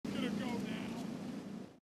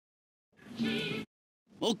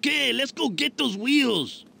Okay, let's go get those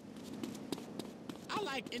wheels. I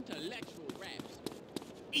like intellectual raps.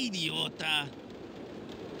 Idiota.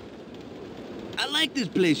 I like this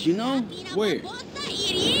place, you know? Where?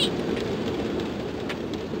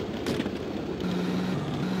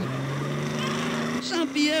 San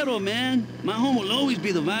Fierro, man. My home will always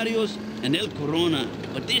be the Barrios and El Corona.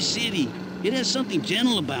 But this city, it has something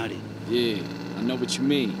gentle about it. Yeah, I know what you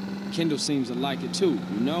mean. Kendall seems to like it too,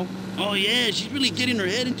 you know? Oh yeah, she's really getting her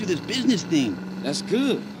head into this business thing. That's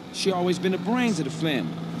good. She always been the brains of the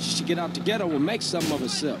family. She should get out the ghetto and make something of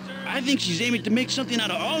herself. I think she's aiming to make something out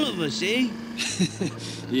of all of us, eh?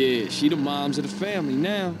 Yeah, she the moms of the family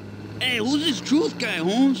now. Hey, who's this Truth guy,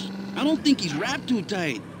 Holmes? I don't think he's wrapped too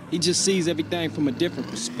tight. He just sees everything from a different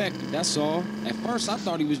perspective, that's all. At first, I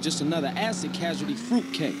thought he was just another acid casualty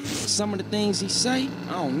fruitcake. Some of the things he say,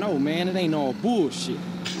 I don't know, man. It ain't all bullshit.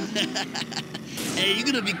 Hey, you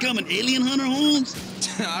gonna become an alien hunter, Holmes?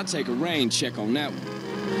 I'll take a rain check on that one.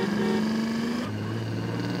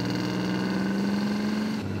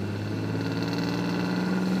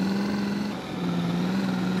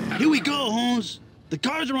 Here we go, Holmes. The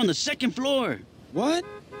cars are on the second floor. What?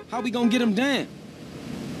 How we gonna get them down?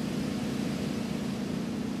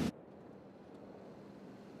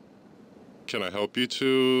 Can I help you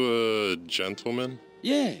two, gentlemen?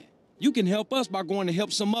 Yeah, you can help us by going to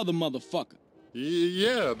help some other motherfucker.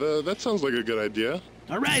 Yeah, that sounds like a good idea.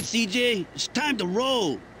 All right, CJ, it's time to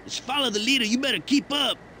roll. Let's follow the leader. You better keep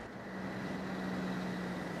up.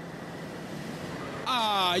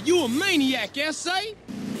 Ah, you a maniac, S.A.?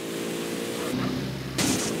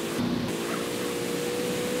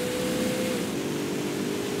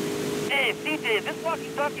 Hey, CJ, is this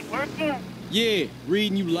walkie-talkie working? Yeah,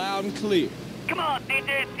 reading you loud and clear. Come on,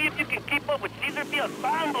 CJ, see if you can keep up with Caesar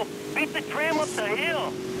Fialfando. Beat the tram up the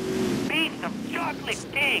hill. Piece of chocolate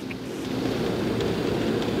cake.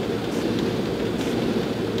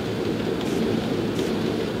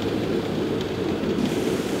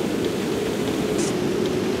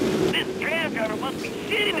 This tram driver must be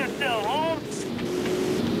shitting herself, Holmes.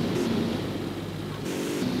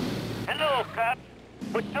 Hello, cops.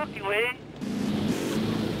 What took you, eh?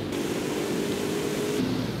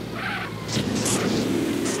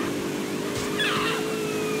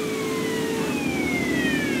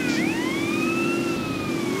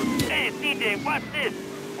 Hey, CJ, watch this.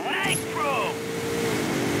 Nitro!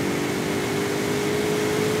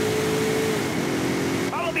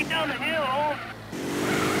 Follow me down the hill, Holmes.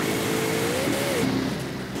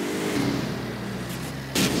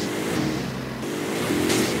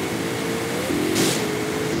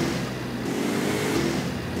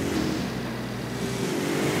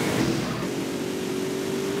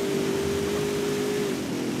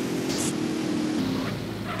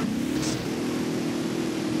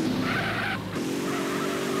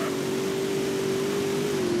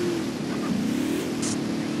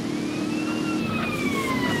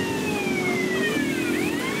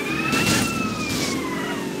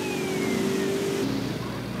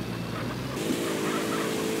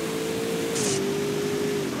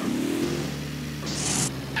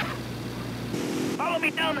 Follow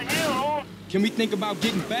me down the hill, Holmes. Can we think about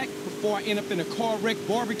getting back before I end up in a car wreck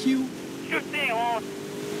barbecue? Sure thing, Holmes.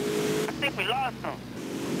 I think we lost him.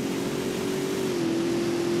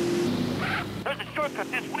 There's a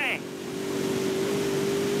shortcut this way.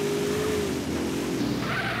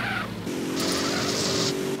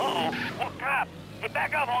 Uh-oh, more cops. Hey,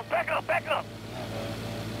 back up, Holmes, back up, back up.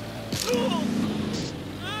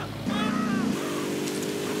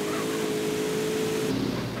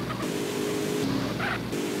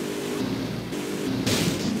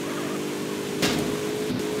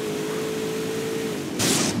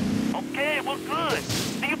 Okay, we're good.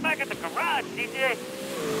 See you back at the garage, CJ.